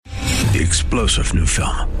The explosive new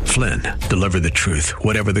film, Flynn, deliver the truth,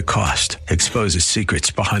 whatever the cost, exposes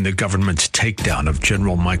secrets behind the government's takedown of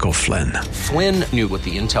General Michael Flynn. Flynn knew what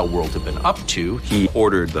the intel world had been up to. He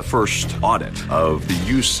ordered the first audit of the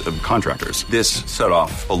use of contractors. This set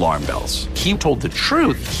off alarm bells. He told the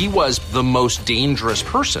truth. He was the most dangerous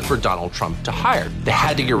person for Donald Trump to hire. They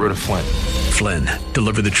had to get rid of Flynn. Flynn,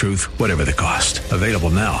 deliver the truth, whatever the cost. Available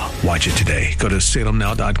now. Watch it today. Go to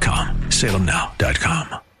salemnow.com.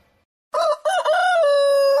 salemnow.com.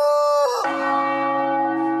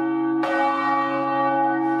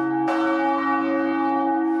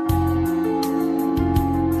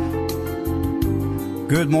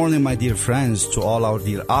 Good morning, my dear friends, to all our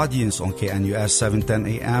dear audience on KNUS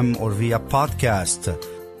 710 AM or via podcast.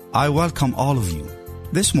 I welcome all of you.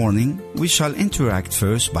 This morning, we shall interact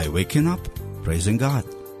first by waking up, praising God.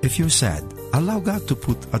 If you're sad, allow God to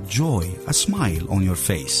put a joy, a smile on your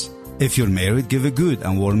face. If you're married, give a good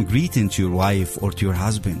and warm greeting to your wife or to your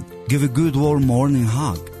husband. Give a good warm morning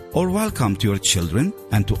hug or welcome to your children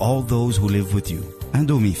and to all those who live with you. And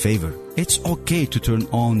do me a favor, it's okay to turn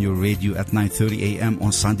on your radio at 9:30 a.m.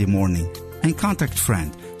 on Sunday morning and contact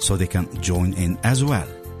friend so they can join in as well.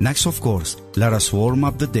 Next, of course, let us warm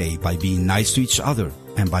up the day by being nice to each other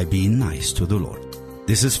and by being nice to the Lord.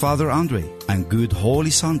 This is Father André, and good Holy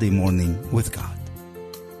Sunday morning with God.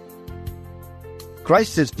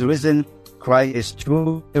 Christ is risen, Christ is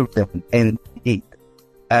true, and eight.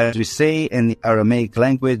 As we say in the Aramaic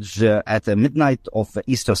language at the midnight of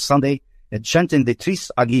Easter Sunday, chanting the Tris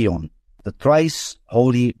Agion, the thrice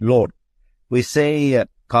holy Lord. We say,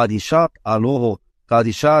 Kadishat Aloho,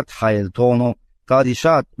 Kadishat Haeltono,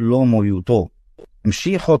 Kadishat Lomo Yuto,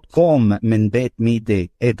 Mshichot Kom Min Bet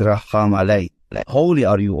Mite Edracham Alei. Holy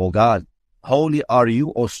are you, O God. Holy are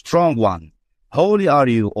you, O strong one. Holy are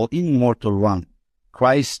you, O immortal one.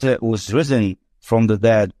 Christ was risen from the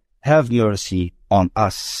dead. Have mercy on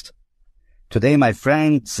us. Today, my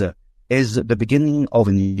friends, is the beginning of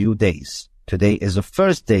new days. Today is the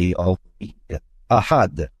first day of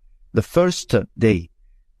Ahad, the first day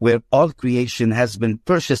where all creation has been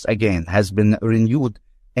purchased again, has been renewed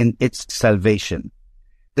in its salvation.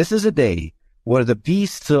 This is a day where the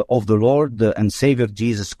peace of the Lord and Savior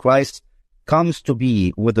Jesus Christ comes to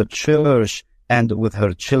be with the church and with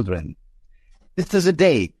her children. This is a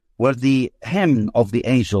day where the hymn of the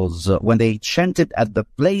angels, when they chanted at the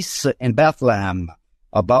place in Bethlehem,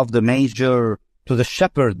 above the manger to the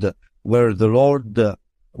shepherd, where the Lord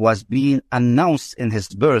was being announced in his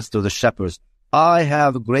birth to the shepherds, I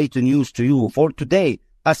have great news to you, for today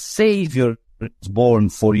a Savior is born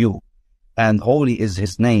for you, and holy is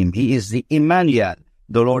his name. He is the Emmanuel.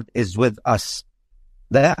 The Lord is with us.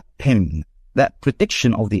 That hymn, that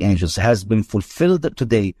prediction of the angels has been fulfilled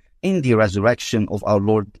today in the resurrection of our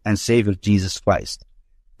Lord and Savior Jesus Christ.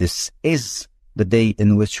 This is the day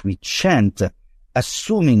in which we chant,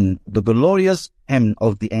 assuming the glorious hymn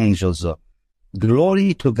of the angels,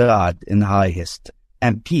 glory to God in highest,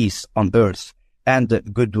 and peace on earth, and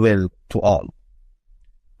goodwill to all.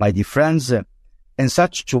 My dear friends, in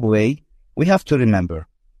such a way, we have to remember,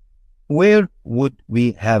 where would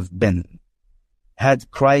we have been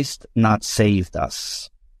had Christ not saved us?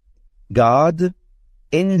 God,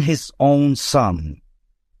 in his own Son,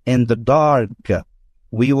 in the dark,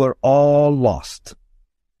 we were all lost,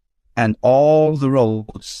 and all the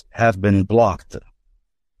roads have been blocked.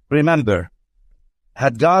 Remember,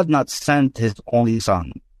 had God not sent his only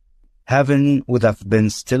Son, heaven would have been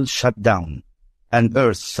still shut down, and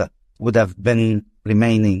earth would have been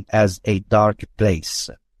remaining as a dark place.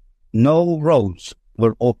 No roads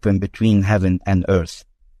were open between heaven and earth.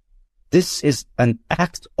 This is an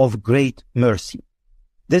act of great mercy.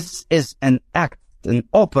 This is an act, an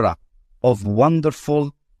opera of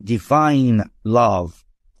wonderful divine love.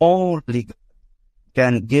 Only God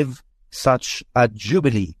can give such a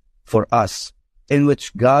jubilee for us, in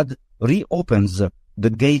which God reopens the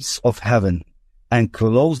gates of heaven and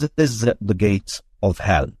closes the gates of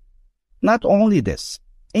hell. Not only this,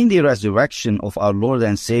 in the resurrection of our Lord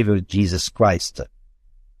and Savior Jesus Christ,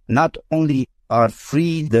 not only are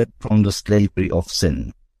freed from the slavery of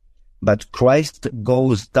sin, but Christ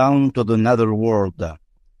goes down to the netherworld,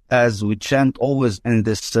 as we chant always in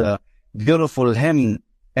this beautiful hymn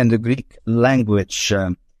in the Greek language.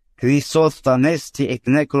 Christos thanesti ek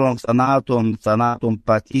nekron thanaton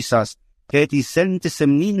patisas, ketis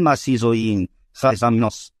semnimas isoin,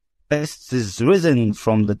 chazamnos. Christ is risen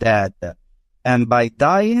from the dead, and by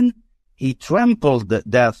dying, he trampled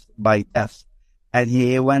death by death, and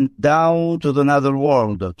he went down to the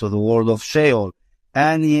netherworld, to the world of Sheol,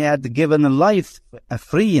 and he had given life,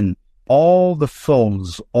 freeing all the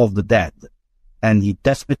souls of the dead, and he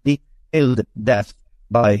desperately killed death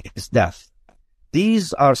by his death.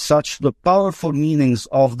 These are such the powerful meanings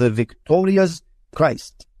of the victorious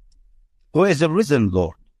Christ, who is a risen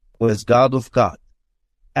Lord, who is God of God,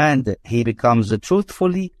 and he becomes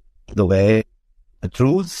truthfully the way, the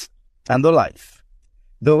truth, and the life.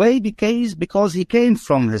 The way because he came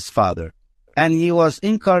from his Father, and he was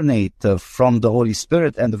incarnate from the Holy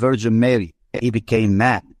Spirit and the Virgin Mary. He became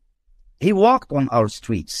man. He walked on our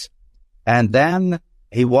streets, and then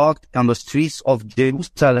he walked on the streets of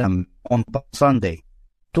Jerusalem on Sunday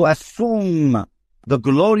to assume the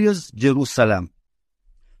glorious Jerusalem,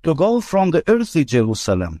 to go from the earthly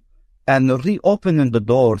Jerusalem and reopen the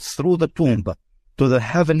door through the tomb to the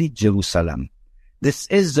heavenly Jerusalem. This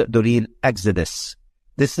is the real Exodus.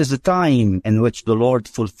 This is the time in which the Lord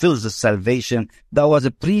fulfills the salvation that was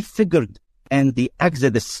prefigured in the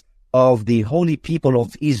Exodus of the holy people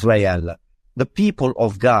of Israel, the people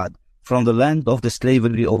of God, from the land of the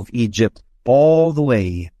slavery of Egypt all the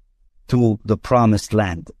way to the promised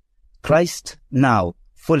land. Christ now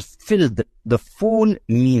fulfilled the full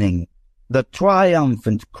meaning. The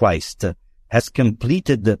triumphant Christ has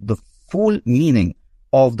completed the full meaning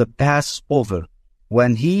of the Passover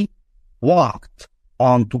when he walked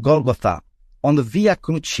on to Golgotha, on the Via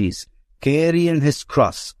Crucis, carrying his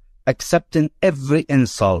cross, accepting every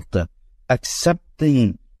insult,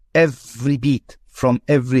 accepting every beat from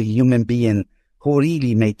every human being who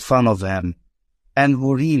really made fun of him and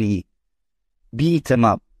who really beat him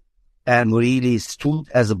up and who really stood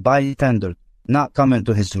as a bystander, not coming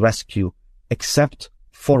to his rescue, except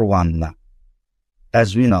for one,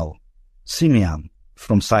 as we know, Simeon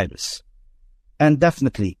from Cyrus. And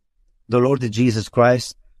definitely, the Lord Jesus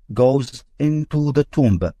Christ goes into the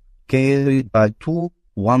tomb, carried by two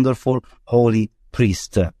wonderful holy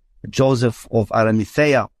priests, Joseph of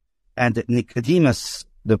Arimathea and Nicodemus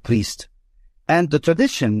the priest. And the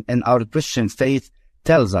tradition in our Christian faith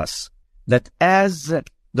tells us that as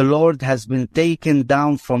the Lord has been taken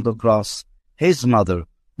down from the cross, his mother,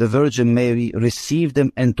 the Virgin Mary, received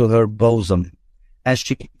him into her bosom, and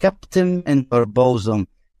she kept him in her bosom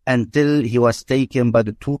until he was taken by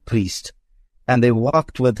the two priests, and they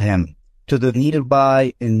walked with him to the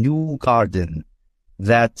nearby new garden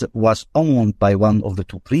that was owned by one of the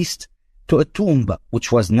two priests, to a tomb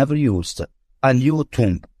which was never used, a new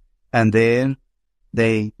tomb, and there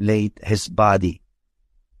they laid his body.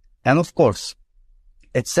 And of course,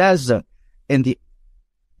 it says in the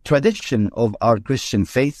tradition of our Christian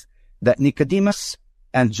faith that Nicodemus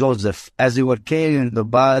and Joseph, as they were carrying the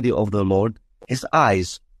body of the Lord, his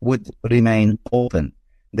eyes would remain open.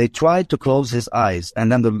 They tried to close his eyes,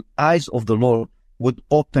 and then the eyes of the Lord would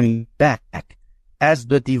open back, as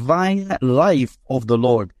the divine life of the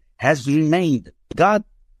Lord has remained. God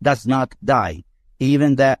does not die,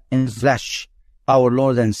 even that in flesh our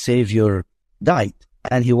Lord and Savior died,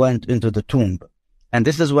 and he went into the tomb. And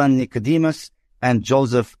this is when Nicodemus and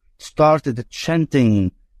Joseph started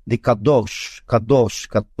chanting the Kadosh, Kadosh,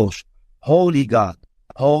 Kadosh, Holy God,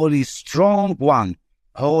 Holy Strong One,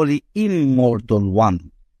 Holy Immortal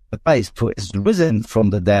One, the Christ who is risen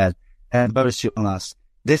from the dead, have mercy on us.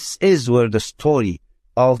 This is where the story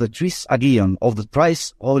of the Tris Agion, of the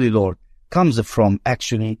thrice Holy Lord, comes from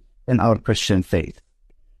actually in our Christian faith.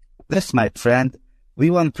 This, my friend, we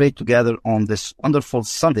want to pray together on this wonderful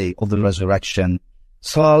Sunday of the Resurrection,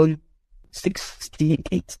 Psalm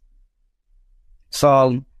 68.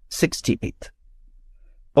 Psalm 68.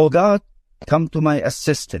 O God, come to my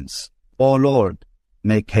assistance. O Lord,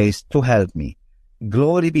 make haste to help me.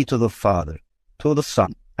 Glory be to the Father, to the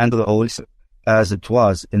Son, and to the Holy Spirit, as it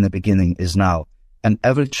was in the beginning, is now, and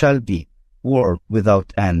ever shall be, world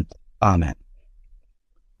without end. Amen.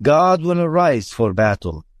 God will arise for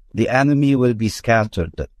battle. The enemy will be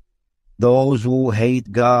scattered. Those who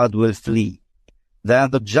hate God will flee.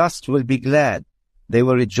 Then the just will be glad. They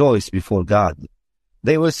will rejoice before God.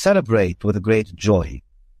 They will celebrate with great joy.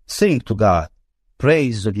 Sing to God.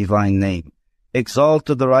 Praise the divine name. Exalt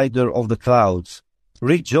the rider of the clouds.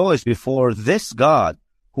 Rejoice before this God,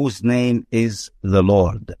 whose name is the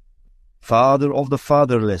Lord. Father of the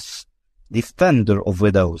fatherless, defender of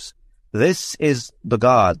widows. This is the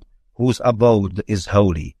God whose abode is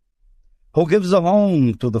holy, who gives a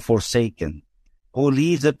home to the forsaken, who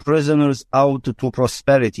leads the prisoners out to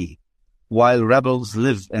prosperity, while rebels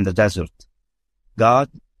live in the desert. God,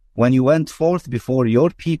 when you went forth before your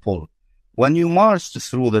people, when you marched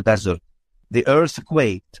through the desert, the earth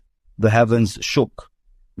quaked, the heavens shook,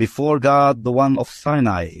 before God, the one of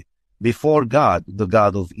Sinai, before God, the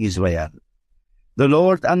God of Israel. The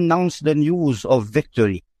Lord announced the news of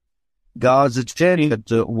victory. God's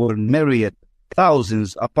chariot were myriad,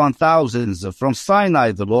 thousands upon thousands from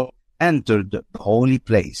Sinai, the Lord, entered the holy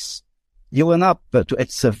place. You went up to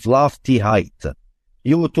its lofty height.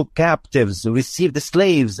 You took captives, received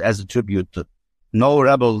slaves as a tribute. No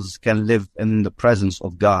rebels can live in the presence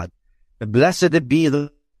of God. Blessed be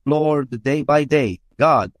the Lord day by day,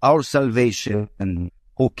 God, our salvation,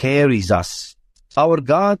 who carries us. Our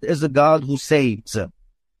God is a God who saves.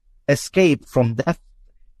 Escape from death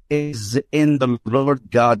is in the Lord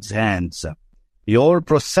God's hands. Your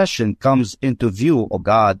procession comes into view, O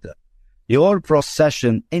God. Your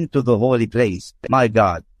procession into the holy place, my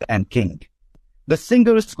God and King. The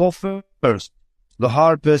singers go first, the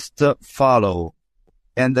harpists follow,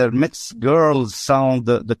 and their midst girls sound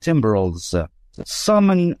the timbrels.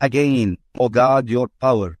 Summon again, O God, your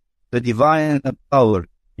power, the divine power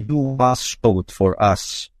you must show it for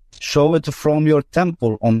us. Show it from your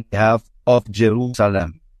temple on behalf of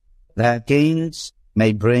Jerusalem, that kings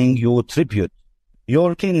may bring you tribute.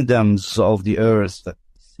 Your kingdoms of the earth,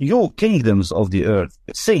 you kingdoms of the earth,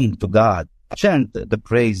 sing to God, chant the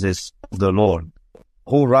praises of the Lord,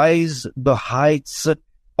 who rise the heights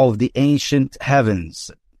of the ancient heavens,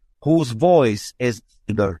 whose voice is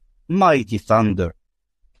thunder, mighty thunder.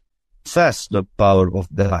 Confess the power of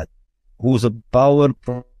God, whose power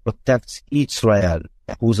protects Israel,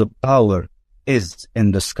 whose power is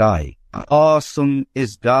in the sky. Awesome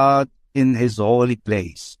is God in his holy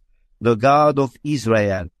place, the God of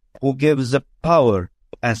Israel, who gives the power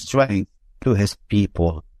and strength to his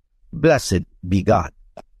people. Blessed be God.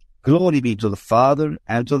 Glory be to the Father,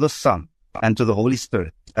 and to the Son, and to the Holy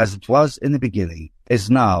Spirit, as it was in the beginning, is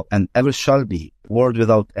now, and ever shall be, world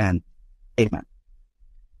without end. Amen.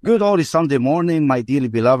 Good Holy Sunday morning, my dearly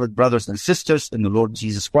beloved brothers and sisters in the Lord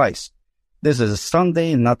Jesus Christ. This is a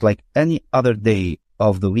Sunday not like any other day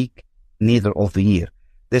of the week, neither of the year.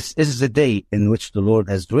 This is the day in which the Lord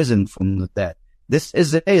has risen from the dead. This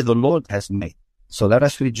is the day the Lord has made. So let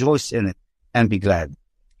us rejoice in it and be glad.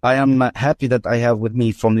 I am happy that I have with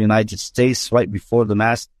me from the United States, right before the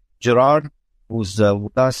Mass, Gerard, who's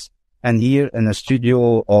with us. And here in the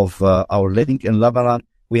studio of our living in Lebanon,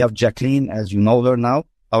 we have Jacqueline, as you know her now,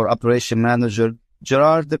 our operation manager.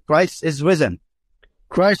 Gerard, the Christ is risen.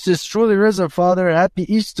 Christ is truly risen, Father.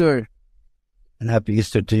 Happy Easter. And happy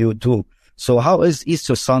Easter to you too. So how is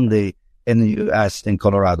Easter Sunday in the U.S., in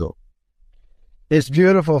Colorado? It's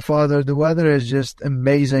beautiful, Father. The weather is just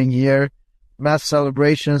amazing here. Mass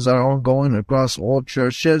celebrations are ongoing across all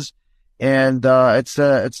churches. And it's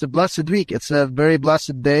a blessed week. It's a very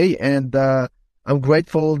blessed day. And I'm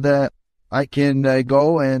grateful that I can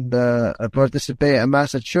go and participate in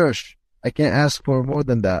Mass at church. I can't ask for more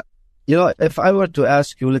than that. You know, if I were to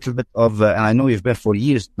ask you a little bit of, and I know you've been for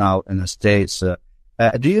years now in the States,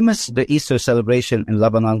 do you miss the Easter celebration in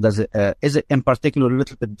Lebanon? Is it in particular a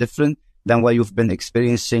little bit different than what you've been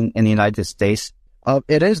experiencing in the United States?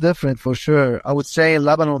 It is different for sure. I would say in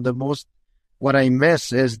Lebanon, what I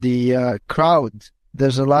miss is the crowd.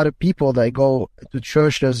 There's a lot of people that go to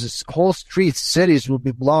church. There's whole streets, cities will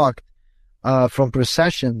be blocked from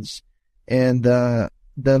processions, and the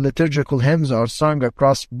liturgical hymns are sung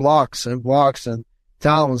across blocks and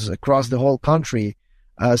towns across the whole country,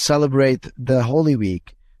 celebrate the Holy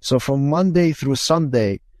Week. So from Monday through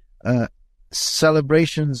Sunday,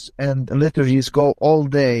 celebrations and liturgies go all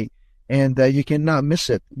day, and you cannot miss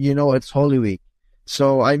it. You know, it's Holy Week.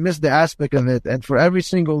 So I miss the aspect of it. And for every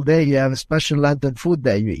single day, you have a special Lenten food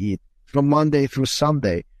that you eat from Monday through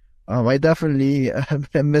Sunday. I definitely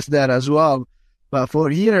miss that as well. But for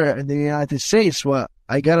here in the United States, what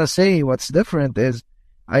I gotta say, what's different is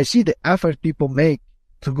I see the effort people make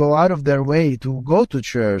to go out of their way to go to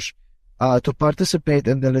church, to participate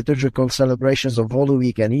in the liturgical celebrations of Holy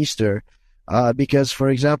Week and Easter. Because, for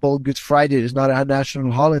example, Good Friday is not a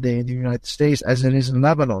national holiday in the United States as it is in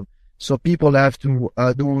Lebanon. So people have to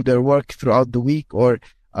do their work throughout the week, or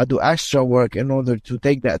do extra work in order to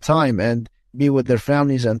take that time and be with their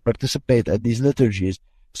families and participate at these liturgies.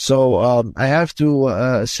 So I have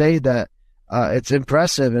to say that it's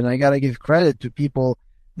impressive, and I got to give credit to people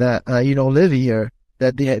that live here,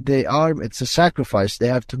 that it's a sacrifice they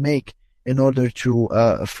have to make in order to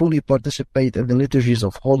fully participate in the liturgies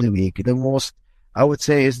of Holy Week. I would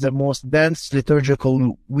say, is the most dense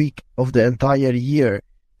liturgical week of the entire year,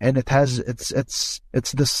 and it's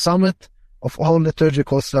the summit of all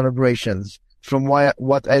liturgical celebrations from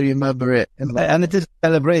what I remember it. And it is a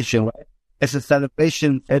celebration, right? It's a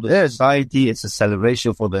celebration for the society. It's a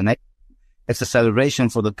celebration for the next. It's a celebration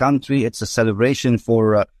for the country. It's a celebration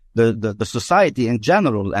for the society in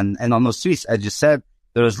general. And on the streets, as you said,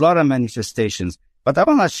 there's a lot of manifestations. But I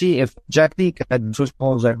want to see if Jackie can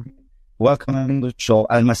welcome to the show.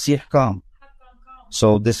 Al-Masih come.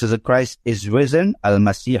 So this is a Christ is risen,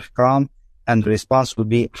 Al-Masih Qam, and the response would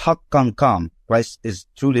be Haqqan Qam. Christ is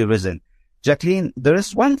truly risen. Jacqueline, there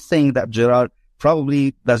is one thing that Gerard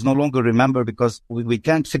probably does no longer remember because we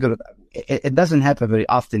can't figure it out. It doesn't happen very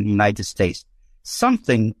often in the United States.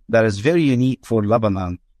 Something that is very unique for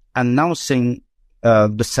Lebanon, announcing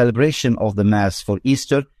the celebration of the Mass for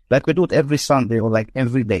Easter, like we do it every Sunday or like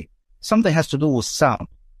every day. Something has to do with sound.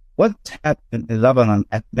 What happened in Lebanon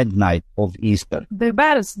at midnight of Easter? The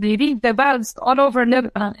bells, they ring the bells all over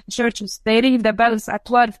Lebanon in churches. They ring the bells at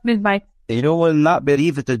 12 midnight. You will not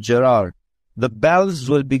believe it, Gerard. The bells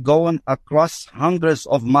will be going across hundreds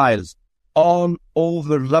of miles all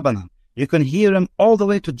over Lebanon. You can hear them all the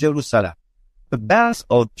way to Jerusalem. The bells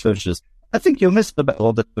of churches. I think you miss the bells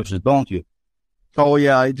of the churches, don't you? Oh,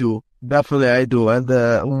 yeah, I do. Definitely, I do. And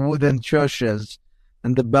the wooden churches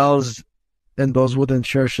and the bells in those wooden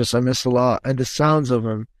churches, I miss a lot. And the sounds of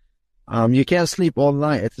them. You can't sleep all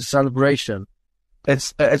night. It's a celebration.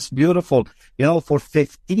 It's beautiful. You know, for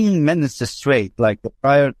 15 minutes straight, like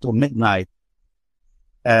prior to midnight,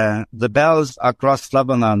 the bells across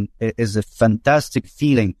Lebanon is a fantastic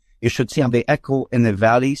feeling. You should see how they echo in the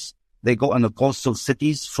valleys. They go in the coastal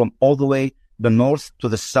cities from all the way the north to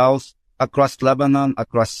the south, across Lebanon,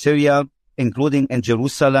 across Syria, including in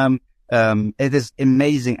Jerusalem. It is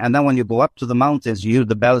amazing. And then when you go up to the mountains, you hear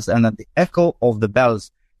the bells, and then the echo of the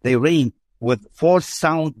bells, they ring with 4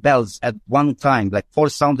 sound bells at one time, like 4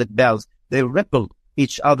 sounded bells. They ripple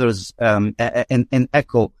each other's in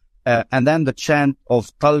echo. And then the chant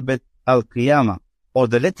of Talbit al-Qiyamah, or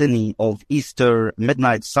the litany of Easter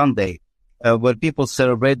midnight Sunday, where people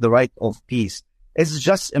celebrate the rite of peace. It's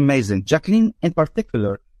just amazing. Jacqueline, in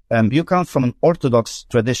particular, you come from an Orthodox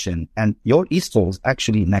tradition, and your Easter is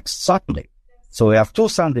actually next Sunday. So we have 2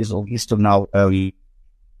 Sundays of Easter now.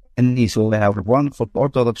 And so we have one for the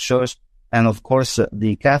Orthodox Church, and of course,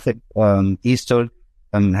 the Catholic Easter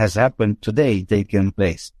has happened today, taking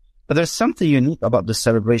place. But there's something unique about the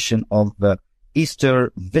celebration of the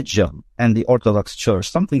Easter Vigil and the Orthodox Church.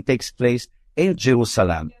 Something takes place in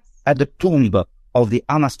Jerusalem at the tomb of the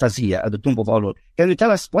Anastasia, at the tomb of our Lord. Can you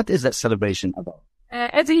tell us what is that celebration about?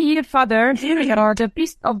 Every year, Father, the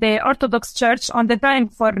priest of the Orthodox Church, on the time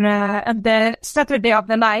for the Saturday of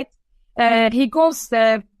the night, he goes,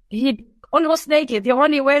 he almost naked. He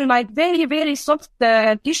only wear like very, very soft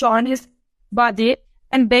tissue on his body.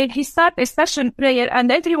 And he start a special prayer,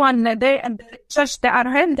 and everyone there in the church, they are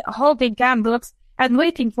holding candles and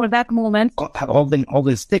waiting for that moment.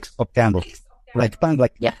 Holding sticks of candles. Like,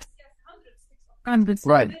 yes, hundreds of candles.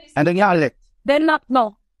 Right. And then they're not,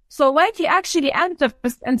 no. So when he actually enters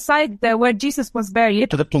inside where Jesus was buried,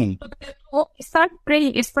 to the tomb, he started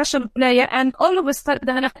praying a special prayer, and all of a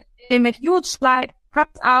sudden, a huge light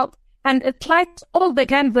crept out, and it lights all the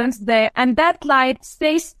candles there, and that light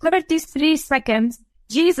stays 33 seconds,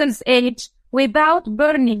 Jesus' age, without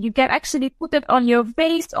burning. You can actually put it on your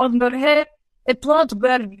face, on your head, it won't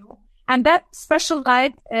burn you. And that special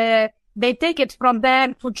light, they take it from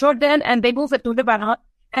there to Jordan, and they move it to Lebanon.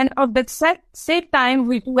 And at the same time,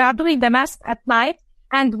 we are doing the Mass at night,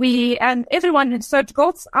 and everyone in church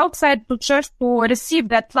goes outside to church to receive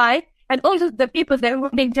that light, and all of the people that are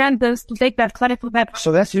holding candles to take that light to them.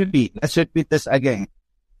 So let's repeat this again.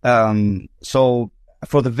 So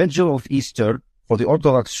for the vigil of Easter, for the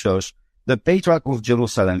Orthodox Church, the Patriarch of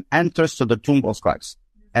Jerusalem enters to the tomb of Christ.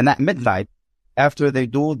 And at midnight, after they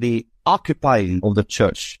do the occupying of the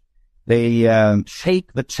church, they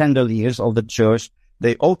shake the chandeliers of the church.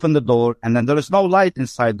 They open the door, and then there is no light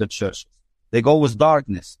inside the church. They go with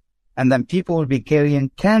darkness. And then people will be carrying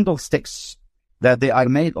candlesticks that they are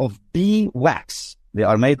made of bee wax. They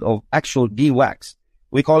are made of actual bee wax.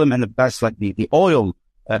 We call them in the past like the oil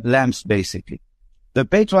lamps, basically. The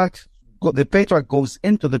patriarch goes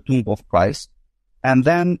into the tomb of Christ, and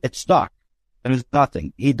then it's dark. There is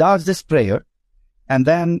nothing. He does this prayer, and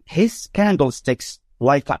then his candlesticks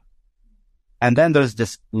light up. And then there's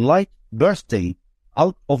this light bursting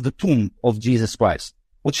out of the tomb of Jesus Christ,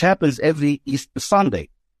 which happens every Easter Sunday,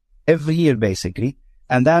 every year basically.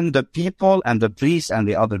 And then the people and the priests and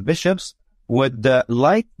the other bishops would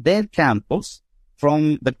light their candles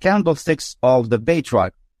from the candlesticks of the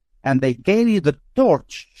patriarch, and they carry the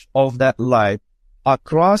torch of that light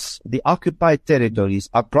across the occupied territories,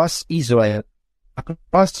 across Israel,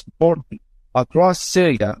 across Jordan, across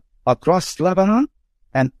Syria, across Lebanon,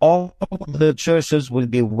 and all the churches will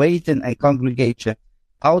be waiting and congregation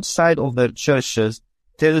outside of their churches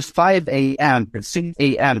till 5 a.m., till 6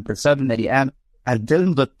 a.m., till 7 a.m.,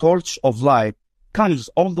 until the torch of light comes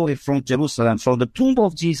all the way from Jerusalem, from the tomb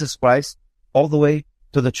of Jesus Christ, all the way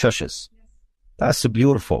to the churches. That's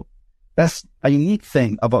beautiful. That's a unique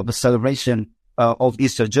thing about the celebration of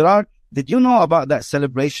Easter. Gerard, did you know about that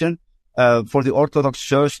celebration for the Orthodox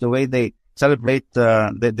Church, the way they celebrate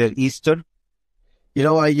their Easter?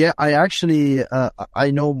 I actually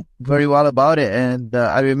I know very well about it, and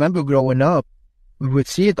I remember growing up, we would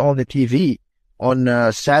see it on the TV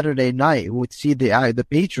on Saturday night. We would see the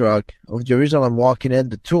patriarch of Jerusalem walking in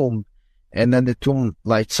the tomb, and then the tomb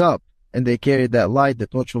lights up, and they carry that light, the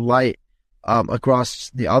torchlight light, across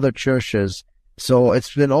the other churches. So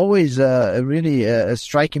it's been always really a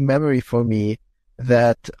striking memory for me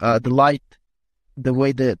that the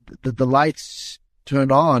way the lights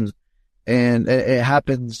turn on, and it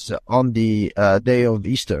happens on the day of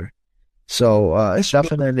Easter. So it's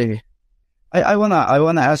definitely. I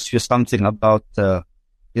wanna ask you something about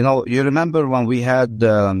you remember when we had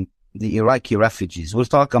the Iraqi refugees? We're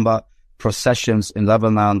talking about processions in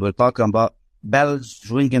Lebanon. We're talking about bells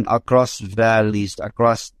ringing across valleys,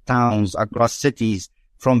 across towns, across cities,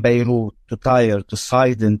 from Beirut to Tyre to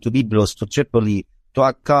Sidon to Byblos to Tripoli to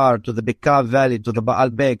Akkar to the Bekaa Valley to the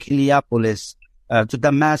Baalbek, Heliopolis, to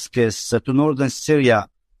Damascus, to northern Syria.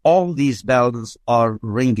 All these bells are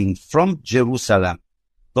ringing from Jerusalem.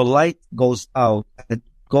 The light goes out. It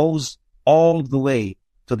goes all the way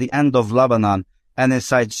to the end of Lebanon and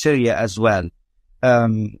inside Syria as well.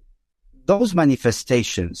 Those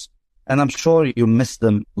manifestations, and I'm sure you miss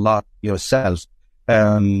them a lot yourselves.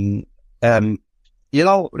 Remember in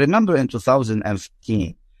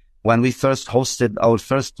 2015, when we first hosted our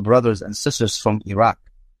first brothers and sisters from Iraq,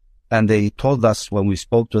 and they told us when we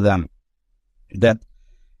spoke to them that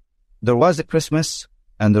there was a Christmas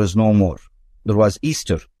and there is no more. There was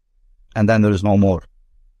Easter and then there is no more.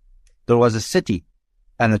 There was a city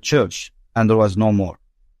and a church and there was no more.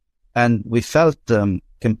 And we felt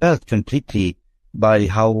compelled completely by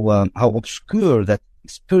how obscure that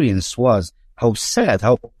experience was, how sad,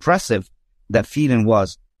 how oppressive that feeling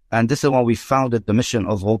was. And this is when we founded the Mission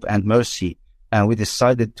of Hope and Mercy. And we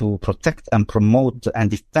decided to protect and promote and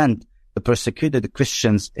defend the persecuted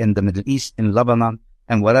Christians in the Middle East, in Lebanon,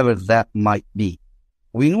 and whatever that might be.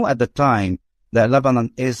 We knew at the time that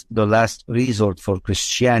Lebanon is the last resort for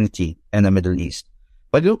Christianity in the Middle East.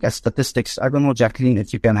 But look at statistics. I don't know, Jacqueline,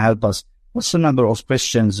 if you can help us. What's the number of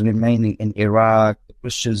Christians remaining in Iraq,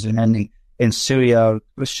 Christians remaining in Syria,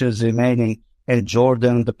 Christians remaining in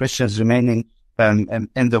Jordan, the Christians remaining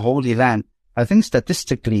in the Holy Land? I think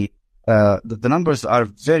statistically, the numbers are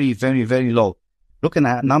very, very, very low. Looking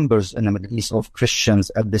at numbers in the Middle East of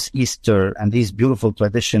Christians at this Easter and these beautiful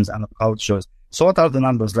traditions and cultures. So what are the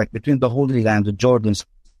numbers like between the Holy Land, the Jordan,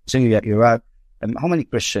 Syria, Iraq? How many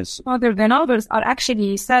Christians? The numbers are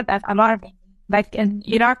actually sad and alarming. Like in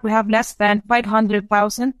Iraq, we have less than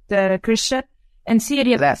 500,000 Christians. In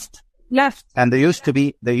Syria, left. And there used to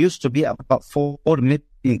be about 4 million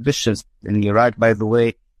Christians in Iraq, by the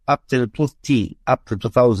way, up to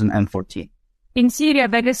 2014. In Syria,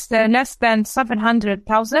 there is less than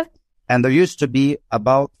 700,000. And there used to be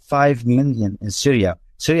about 5 million in Syria.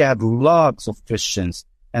 Syria had lots of Christians.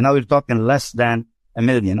 And now we're talking less than a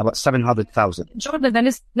million, about 700,000. Jordan, there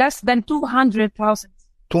is less than 200,000.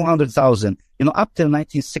 200,000. Up till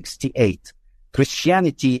 1968,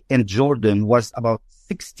 Christianity in Jordan was about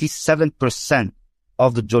 67%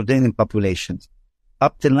 of the Jordanian population.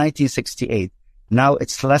 Up till 1968. Now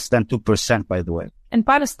it's less than 2%, by the way. In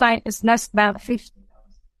Palestine, it's less than 50,000.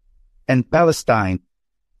 In Palestine,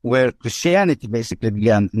 where Christianity basically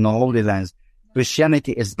began in the Holy Lands,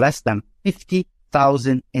 Christianity is less than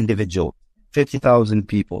 50,000 individuals, 50,000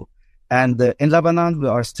 people. And in Lebanon, we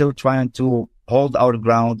are still trying to hold our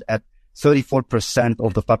ground at 34%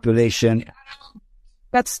 of the population.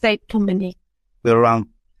 That's state too many. We're around.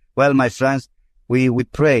 Well, my friends, we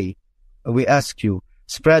pray, we ask you,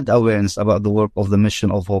 spread awareness about the work of the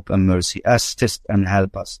Mission of Hope and Mercy. Assist and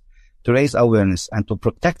help us to raise awareness and to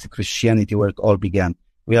protect Christianity where it all began.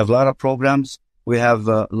 We have a lot of programs. We have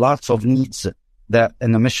lots of needs that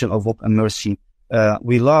in the Mission of Hope and Mercy,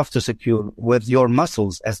 we love to secure with your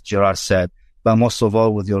muscles, as Gerard said, but most of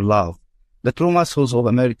all with your love. The true muscles of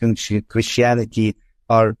American Christianity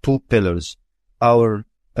are 2 pillars. Our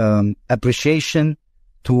appreciation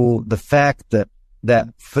to the fact that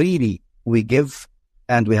freely we give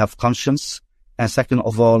and we have conscience. And second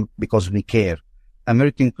of all, because we care.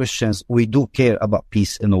 American Christians, we do care about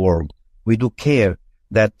peace in the world. We do care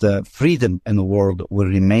that freedom in the world will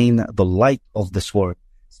remain the light of this world.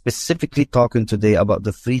 Specifically talking today about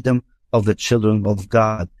the freedom of the children of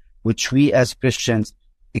God, which we as Christians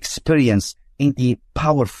experience in the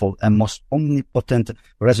powerful and most omnipotent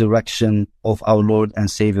resurrection of our Lord and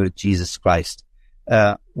Savior Jesus Christ.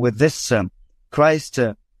 With this Christ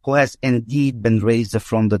who has indeed been raised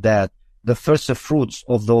from the dead, the first fruits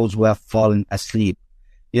of those who have fallen asleep.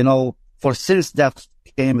 For since death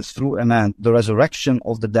came through a man, the resurrection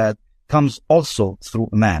of the dead comes also through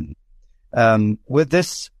a man. With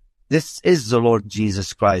this is the Lord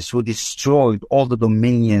Jesus Christ, who destroyed all the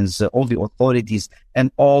dominions, all the authorities,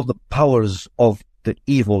 and all the powers of the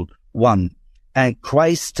evil one. And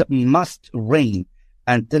Christ must reign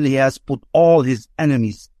until he has put all his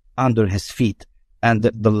enemies under his feet. And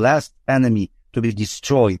the last enemy to be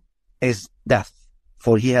destroyed is death,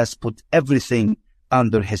 for he has put everything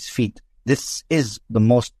under his feet. This is the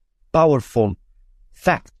most powerful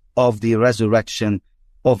fact of the resurrection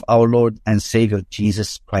of our Lord and Savior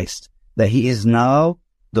Jesus Christ, that he is now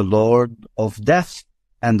the Lord of death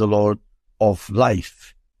and the Lord of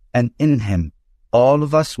life. And in him, all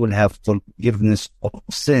of us will have forgiveness of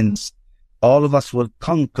sins. All of us will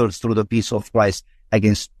conquer through the peace of Christ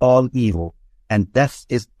against all evil. And death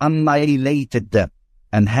is annihilated,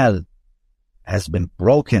 and hell has been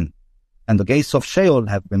broken, and the gates of Sheol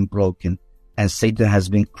have been broken, and Satan has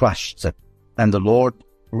been crushed, and the Lord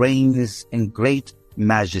reigns in great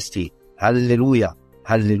majesty. Hallelujah,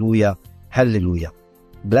 hallelujah, hallelujah.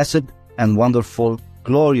 Blessed and wonderful,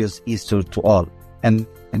 glorious Easter to all. And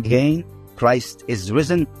again, Christ is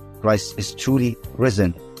risen. Christ is truly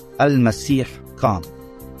risen. Al-Masih Qam.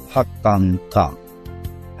 Haqqan Qam.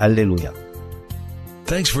 Hallelujah.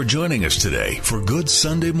 Thanks for joining us today for Good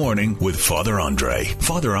Sunday Morning with Father André.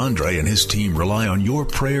 Father André and his team rely on your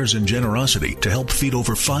prayers and generosity to help feed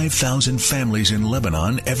over 5,000 families in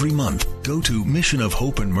Lebanon every month. Go to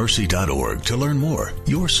missionofhopeandmercy.org to learn more.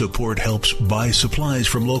 Your support helps buy supplies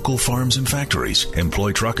from local farms and factories,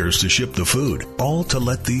 employ truckers to ship the food, all to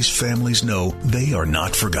let these families know they are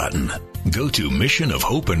not forgotten. Go to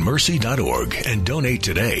missionofhopeandmercy.org and donate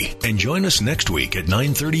today. And join us next week at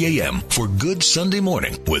 9:30 a.m. for Good Sunday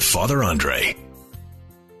Morning with Father André.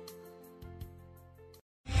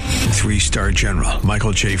 3-star General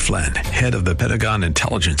Michael J. Flynn, head of the Pentagon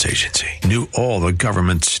Intelligence Agency, knew all the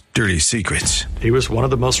government's dirty secrets. He was one of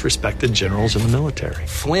the most respected generals in the military.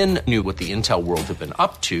 Flynn knew what the intel world had been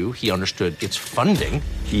up to. He understood its funding.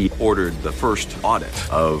 He ordered the first audit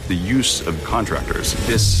of the use of contractors.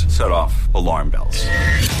 This set off alarm bells.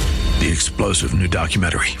 The explosive new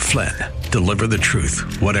documentary, Flynn, Deliver the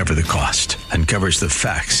Truth, Whatever the Cost, uncovers the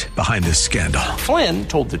facts behind this scandal. Flynn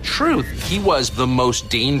told the truth. He was the most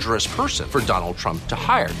dangerous person for Donald Trump to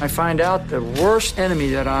hire. I find out the worst enemy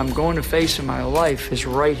that I'm going to face in my life is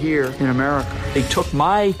right here in America. They took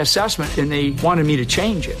my assessment and they wanted me to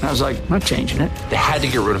change it. And I was like, I'm not changing it. They had to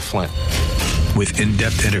get rid of Flynn. With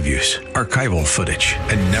in-depth interviews, archival footage,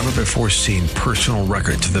 and never-before-seen personal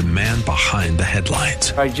records of the man behind the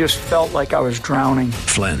headlines. I just felt like I was drowning.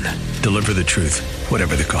 Flynn, Deliver the Truth,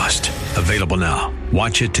 Whatever the Cost. Available now.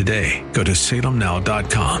 Watch it today. Go to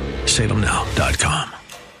salemnow.com. salemnow.com.